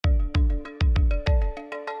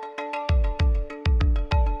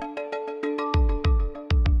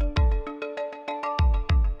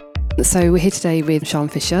So we're here today with Sian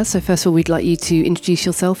Fisher. So first of all, we'd like you to introduce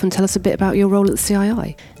yourself and tell us a bit about your role at the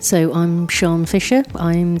CII. So I'm Sian Fisher.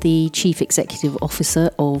 I'm the Chief Executive Officer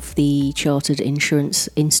of the Chartered Insurance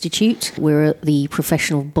Institute. We're the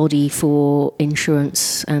professional body for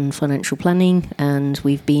insurance and financial planning, and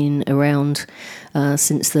we've been around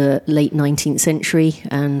since the late 19th century,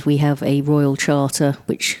 and we have a royal charter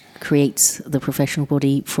which creates the professional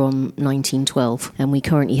body from 1912, and we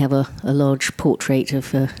currently have a large portrait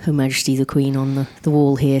of Her Majesty the Queen on the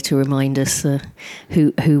wall here to remind us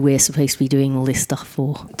who we're supposed to be doing all this stuff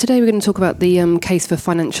for. Today we're going to talk about the case for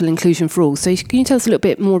financial inclusion for all. So can you tell us a little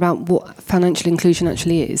bit more about what financial inclusion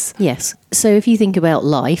actually is? Yes. So if you think about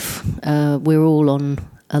life, we're all on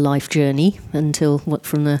a life journey from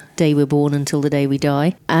the day we're born until the day we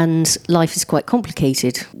die. And life is quite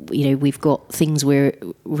complicated. You know, we've got things we're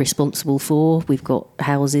responsible for. We've got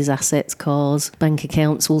houses, assets, cars, bank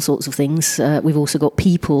accounts, all sorts of things. We've also got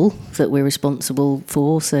people that we're responsible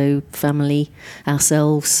for. So family,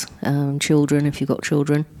 ourselves, children, if you've got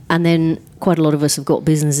children. And then quite a lot of us have got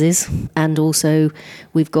businesses. And also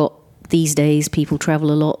we've got, these days, people travel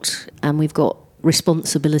a lot, and we've got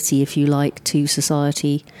responsibility, if you like, to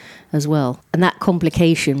society as well. And that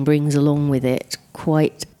complication brings along with it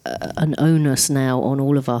quite an onus now on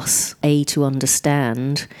all of us, to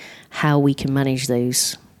understand how we can manage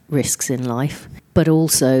those risks in life, but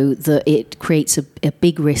also that it creates a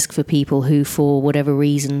big risk for people who, for whatever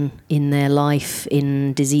reason in their life,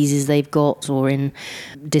 in diseases they've got or in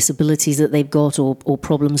disabilities that they've got or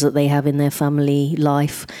problems that they have in their family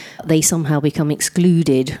life, they somehow become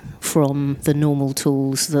excluded from the normal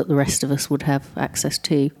tools that the rest of us would have access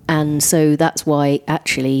to. And so that's why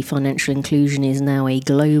actually financial inclusion is now a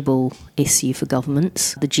global issue for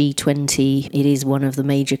governments. The G20, it is one of the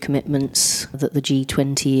major commitments that the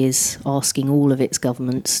G20 is asking all of its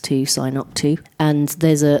governments to sign up to. And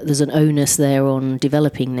there's an onus there on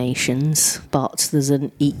developing nations, but there's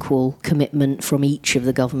an equal commitment from each of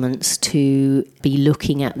the governments to be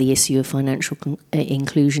looking at the issue of financial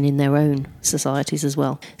inclusion in their own societies as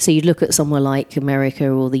well. So you'd look at somewhere like America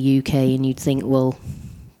or the UK and you'd think, well,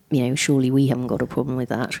 you know, surely we haven't got a problem with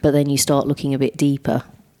that. But then you start looking a bit deeper.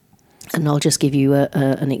 And I'll just give you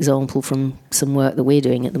an example from some work that we're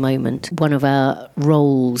doing at the moment. One of our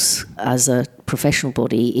roles as a professional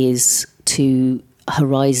body is to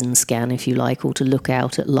horizon scan, if you like, or to look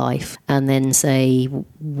out at life and then say,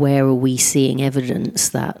 where are we seeing evidence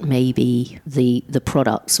that maybe the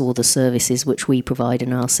products or the services which we provide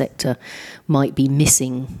in our sector might be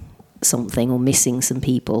missing something or missing some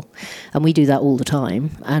people. And we do that all the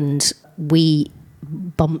time. And we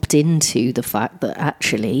bumped into the fact that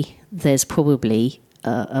actually there's probably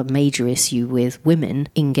a major issue with women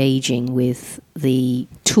engaging with the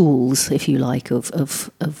tools, if you like, of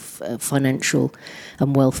financial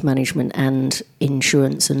and wealth management and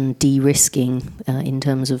insurance and de-risking in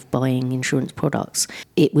terms of buying insurance products.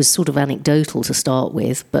 It was sort of anecdotal to start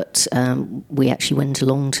with, but we actually went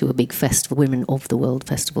along to a big festival, Women of the World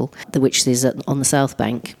Festival, which is on the South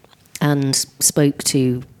Bank, and spoke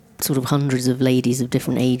to sort of hundreds of ladies of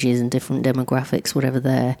different ages and different demographics, whatever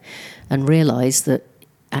there, and realised that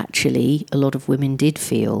actually a lot of women did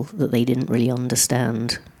feel that they didn't really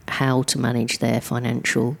understand how to manage their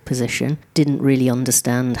financial position, didn't really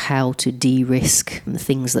understand how to de-risk the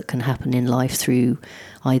things that can happen in life through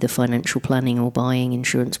either financial planning or buying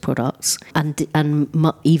insurance products, and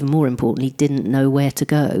even more importantly, didn't know where to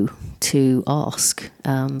go to ask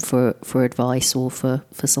for advice or for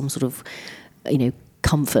some sort of, you know,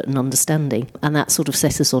 comfort and understanding. And that sort of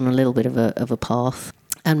set us on a little bit of a path.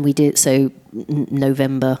 And we did so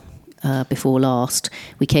November before last,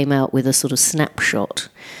 we came out with a sort of snapshot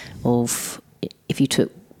of, if you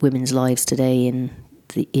took women's lives today in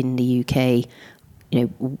the UK, you know,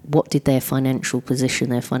 what did their financial position,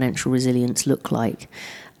 their financial resilience look like?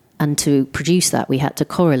 And to produce that, we had to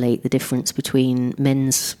correlate the difference between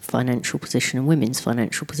men's financial position and women's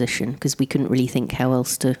financial position, because we couldn't really think how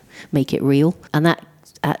else to make it real. And that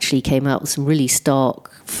actually came out with some really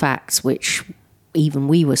stark facts, which even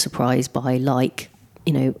we were surprised by, like,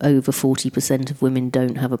 you know, over 40% of women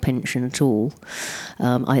don't have a pension at all.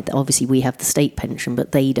 Obviously, we have the state pension,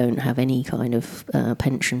 but they don't have any kind of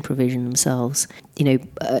pension provision themselves. You know,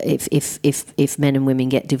 if men and women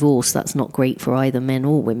get divorced, that's not great for either men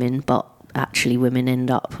or women, but actually women end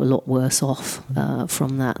up a lot worse off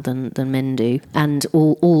from that than men do. And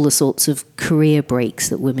all the sorts of career breaks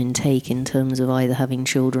that women take in terms of either having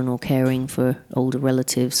children or caring for older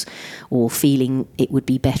relatives or feeling it would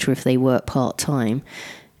be better if they work part-time,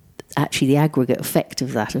 actually the aggregate effect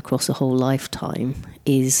of that across a whole lifetime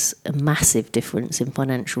is a massive difference in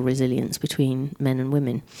financial resilience between men and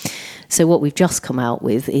women. So what we've just come out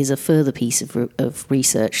with is a further piece of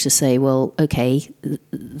research to say, well, okay,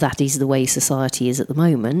 that is the way society is at the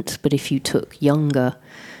moment, but if you took younger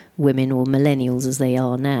women, or millennials as they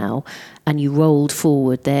are now, and you rolled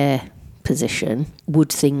forward their position, would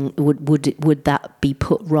that be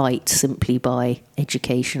put right simply by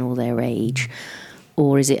education or their age?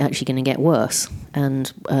 Or is it actually going to get worse? And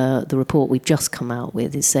the report we've just come out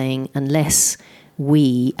with is saying, unless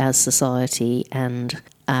we as society and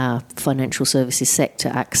our financial services sector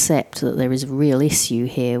accept that there is a real issue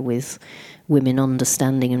here with women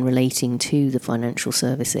understanding and relating to the financial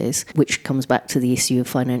services, which comes back to the issue of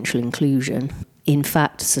financial inclusion. In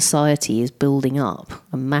fact, society is building up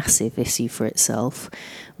a massive issue for itself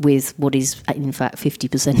with what is, in fact,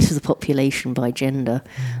 50% of the population by gender,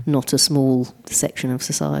 not a small section of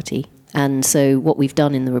society. And so what we've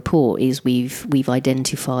done in the report is we've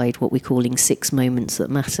identified what we're calling 6 moments that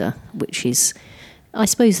matter, which is, I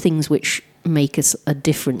suppose, things which make us a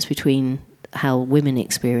difference between how women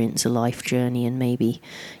experience a life journey and maybe,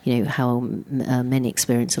 how men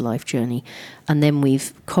experience a life journey. And then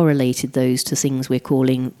we've correlated those to things we're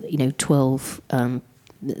calling, 12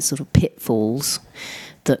 sort of pitfalls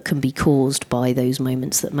that can be caused by those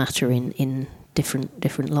moments that matter in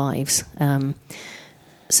different lives.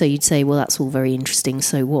 So you'd say, well, that's all very interesting,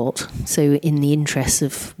 so what? So in the interests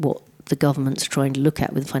of what the government's trying to look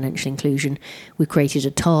at with financial inclusion, we created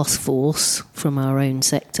a task force from our own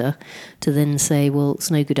sector to then say, well,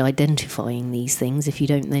 it's no good identifying these things if you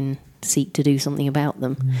don't then seek to do something about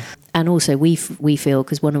them. And also we feel,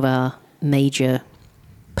 because one of our major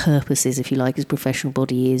purposes, if you like, as a professional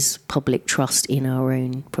body is public trust in our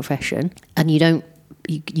own profession, and you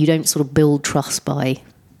don't sort of build trust by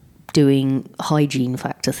doing hygiene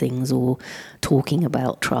factor things or talking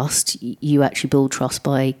about trust. You actually build trust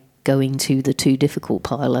by going to the too difficult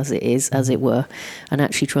pile, as it were, and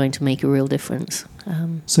actually trying to make a real difference.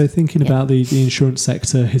 So thinking about the insurance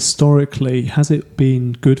sector historically, has it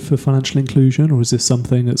been good for financial inclusion, or is this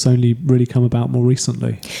something that's only really come about more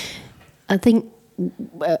recently? I think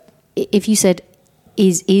if you said,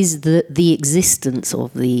 is the existence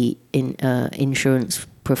of the insurance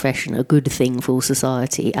profession a good thing for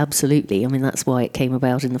society? Absolutely. I mean, that's why it came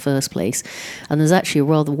about in the first place. And there's actually a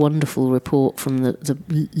rather wonderful report from the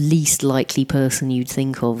least likely person you'd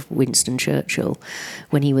think of, Winston Churchill,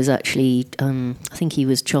 when he was actually, I think he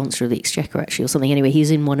was Chancellor of the Exchequer actually, or something. Anyway, he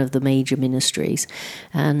was in one of the major ministries,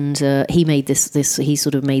 and he made this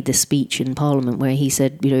speech in Parliament where he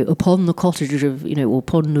said, upon the cottage of, or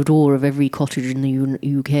upon the door of every cottage in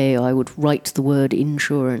the UK, I would write the word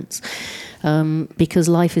insurance. Because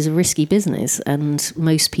life is a risky business, and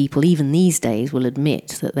most people, even these days, will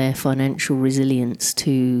admit that their financial resilience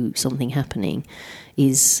to something happening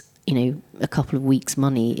is, a couple of weeks'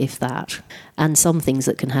 money, if that. And some things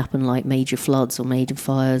that can happen, like major floods or major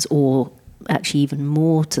fires, or actually even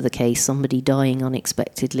more to the case, somebody dying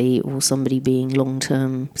unexpectedly, or somebody being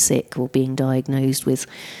long-term sick, or being diagnosed with,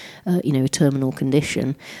 a terminal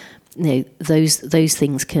condition. Those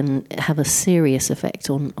things can have a serious effect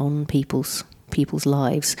on people's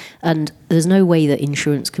lives, and there's no way that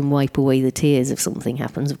insurance can wipe away the tears if something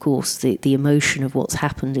happens. Of course, the emotion of what's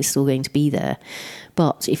happened is still going to be there,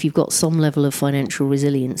 but if you've got some level of financial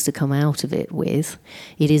resilience to come out of it with,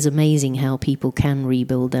 it is amazing how people can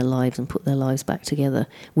rebuild their lives and put their lives back together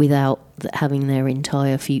without having their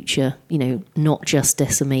entire future, not just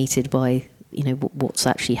decimated by what's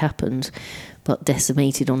actually happened, but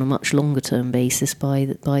decimated on a much longer term basis by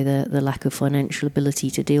the lack of financial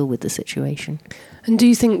ability to deal with the situation. And do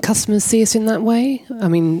you think customers see us in that way? I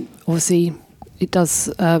mean, obviously, it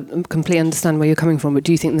does completely understand where you're coming from, but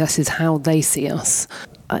do you think this is how they see us?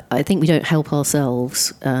 I think we don't help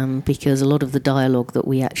ourselves because a lot of the dialogue that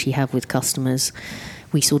we actually have with customers,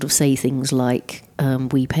 we sort of say things like,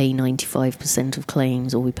 we pay 95% of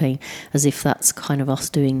claims, or we pay, as if that's kind of us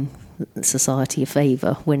doing society a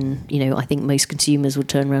favour, when I think most consumers would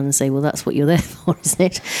turn around and say, well, that's what you're there for, isn't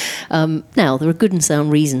it? Now there are good and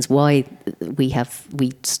sound reasons why we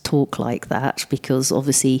talk like that, because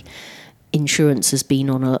obviously insurance has been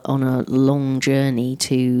on a long journey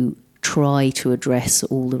to try to address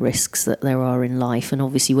all the risks that there are in life, and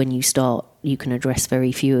obviously when you start you can address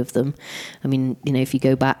very few of them. I mean, if you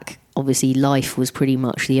go back, obviously life was pretty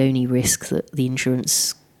much the only risk that the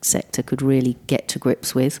insurance sector could really get to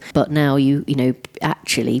grips with, but now you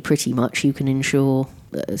actually pretty much you can insure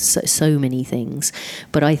so many things.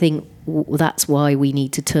 But I think that's why we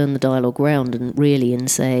need to turn the dialogue around and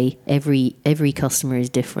say every customer is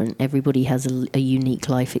different. Everybody has a unique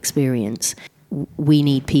life experience. We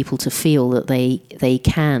need people to feel that they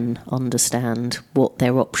can understand what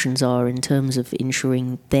their options are in terms of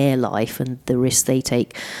insuring their life and the risks they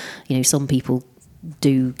take. Some people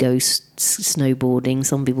do go snowboarding,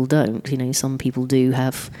 some people don't. Some people do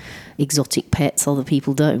have exotic pets, other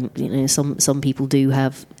people don't. Some people do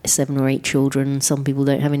have 7 or 8 children, some people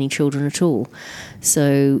don't have any children at all.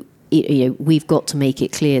 So we've got to make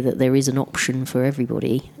it clear that there is an option for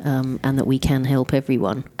everybody, and that we can help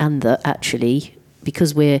everyone, and that actually,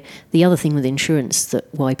 because the other thing with insurance, that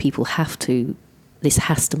why people this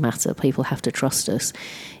has to matter, people have to trust us,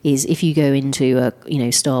 is if you go into a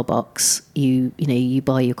Starbucks, you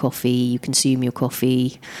buy your coffee, you consume your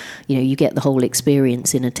coffee, you get the whole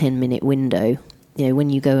experience in a 10-minute window.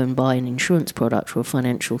 When you go and buy an insurance product or a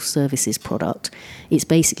financial services product, it's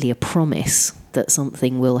basically a promise that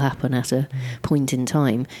something will happen at a point in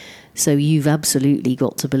time. So you've absolutely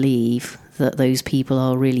got to believe that those people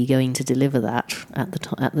are really going to deliver that at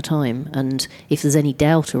the time. And if there's any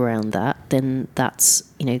doubt around that, then that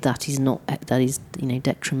is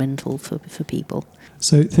detrimental for people.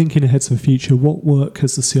 So thinking ahead to the future, what work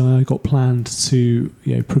has the CII got planned to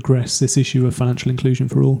progress this issue of financial inclusion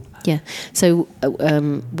for all? Yeah. So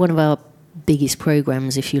one of our biggest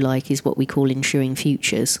programs, if you like, is what we call Insuring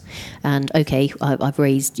Futures. And I've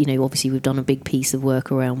raised, obviously we've done a big piece of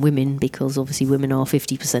work around women, because obviously women are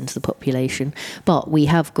 50% of the population, but we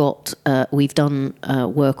have got we've done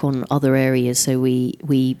work on other areas. So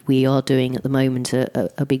we are doing at the moment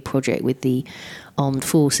a big project with the armed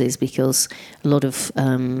forces, because a lot of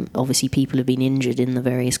obviously people have been injured in the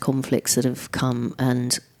various conflicts that have come,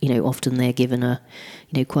 and often they're given a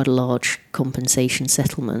quite a large compensation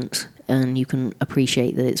settlement, and you can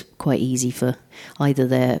appreciate that it's quite easy for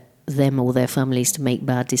either them or their families to make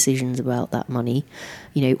bad decisions about that money,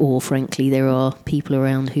 or frankly there are people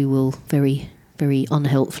around who will very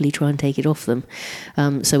unhelpfully try and take it off them.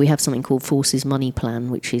 So we have something called Forces Money Plan,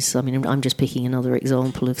 which is, I'm just picking another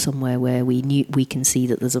example of somewhere where we can see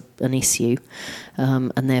that there's an issue,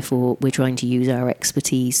 and therefore we're trying to use our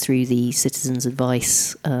expertise through the Citizens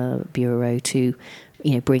Advice Bureau to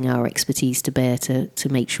bring our expertise to bear to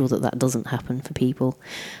make sure that doesn't happen for people.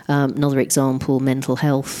 Another example, mental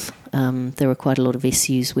health. There are quite a lot of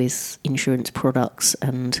issues with insurance products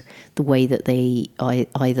and the way that they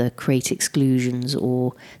either create exclusions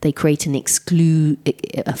or they create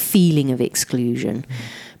a feeling of exclusion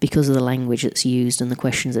because of the language that's used and the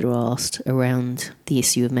questions that are asked around the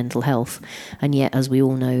issue of mental health. And yet, as we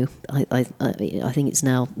all know, I think it's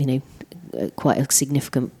now quite a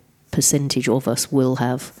significant percentage of us will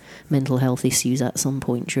have mental health issues at some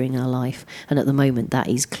point during our life, and at the moment that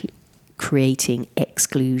is creating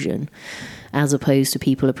exclusion, as opposed to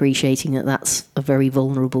people appreciating that that's a very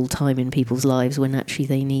vulnerable time in people's lives when actually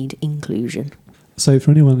they need inclusion. So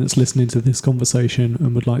for anyone that's listening to this conversation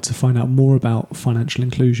and would like to find out more about financial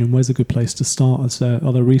inclusion, where's a good place to start?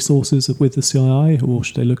 Are there resources with the CII, or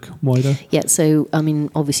should they look wider? Yeah, so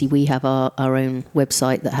obviously we have our own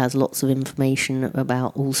website that has lots of information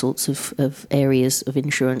about all sorts of areas of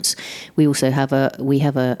insurance. We also have a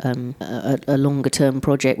longer term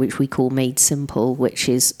project which we call Made Simple, which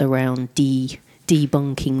is around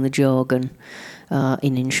debunking the jargon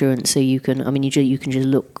in insurance. So you can just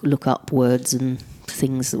look up words and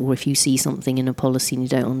things, or if you see something in a policy and you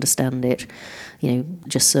don't understand it,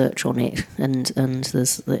 just search on it, and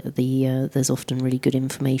there's often really good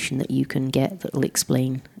information that you can get that will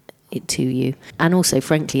explain it to you. And also,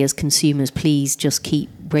 frankly, as consumers, please just keep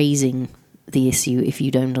raising the issue if you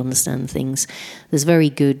don't understand things. There's very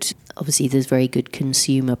good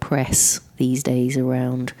consumer press these days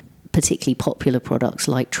around particularly popular products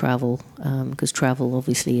like travel, because travel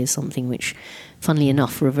obviously is something which, funnily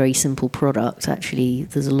enough, for a very simple product, actually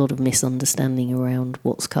there's a lot of misunderstanding around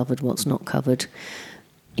what's covered, what's not covered,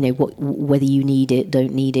 whether you need it,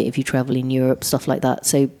 don't need it if you travel in Europe, stuff like that.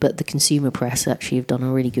 So, but the consumer press actually have done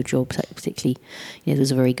a really good job. Particularly,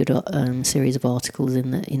 there's a very good series of articles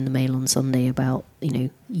in the Mail on Sunday about,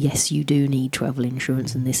 yes, you do need travel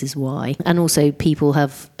insurance, and this is why. And also, people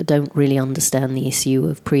don't really understand the issue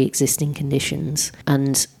of pre-existing conditions,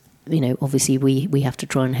 and obviously we have to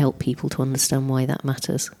try and help people to understand why that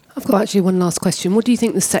matters. I've got actually one last question. What do you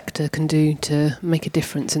think the sector can do to make a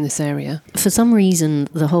difference in this area? For some reason,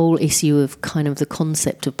 the whole issue of kind of the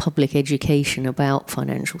concept of public education about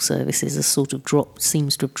financial services has sort of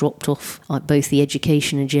seems to have dropped off both the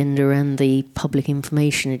education agenda and the public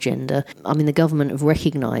information agenda. I mean, the government have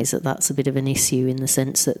recognised that that's a bit of an issue in the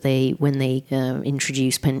sense that when they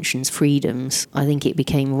introduced pensions freedoms, I think it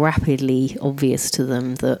became rapidly obvious to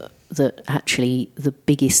them that actually the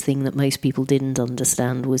biggest thing that most people didn't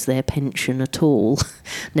understand was their pension at all,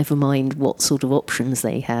 never mind what sort of options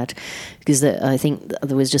they had. Because I think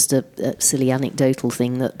there was just a silly anecdotal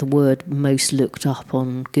thing that the word most looked up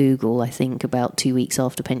on Google, I think about 2 weeks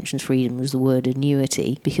after pensions freedom, was the word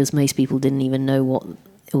annuity, because most people didn't even know what,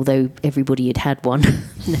 although everybody had one,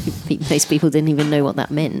 most people didn't even know what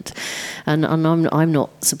that meant, and I'm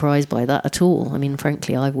not surprised by that at all. I mean,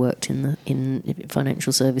 frankly, I've worked in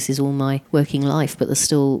financial services all my working life, but there's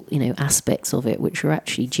still aspects of it which are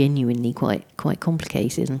actually genuinely quite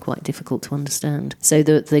complicated and quite difficult to understand. So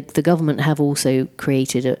the government have also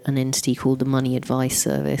created an entity called the Money Advice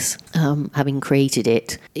Service. Having created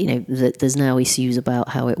it, there's now issues about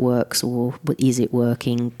how it works, or is it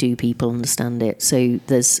working? Do people understand it? So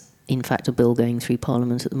there's in fact a bill going through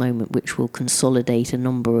Parliament at the moment which will consolidate a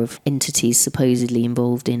number of entities supposedly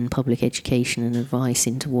involved in public education and advice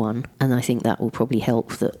into one, and I think that will probably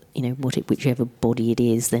help that whichever body it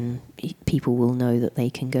is, then people will know that they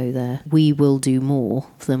can go there. We will do more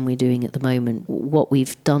than we're doing at the moment. What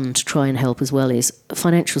we've done to try and help as well is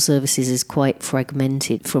financial services is quite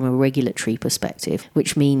fragmented from a regulatory perspective,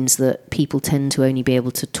 which means that people tend to only be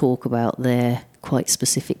able to talk about their quite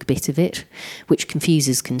specific bit of it, which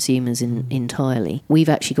confuses consumers entirely. We've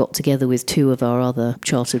actually got together with two of our other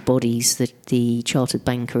chartered bodies, the Chartered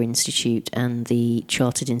Banker Institute and the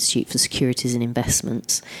Chartered Institute for Securities and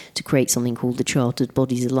Investments, to create something called the Chartered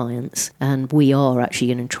Bodies Alliance. And we are actually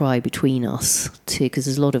going to try between us because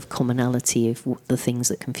there's a lot of commonality of the things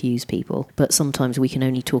that confuse people, but sometimes we can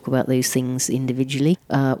only talk about those things individually.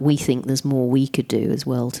 We think there's more we could do as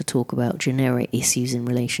well to talk about generic issues in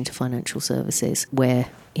relation to financial services, where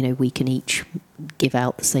we can each give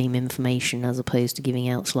out the same information as opposed to giving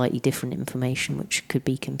out slightly different information, which could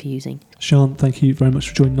be confusing. Sian, thank you very much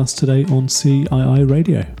for joining us today on CII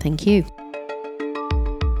Radio. Thank you.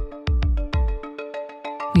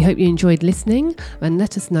 We hope you enjoyed listening, and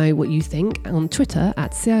let us know what you think on Twitter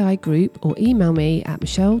 @CII Group, or email me at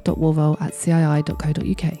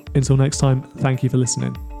michelle.warville@cii.co.uk. Until next time, thank you for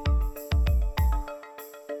listening.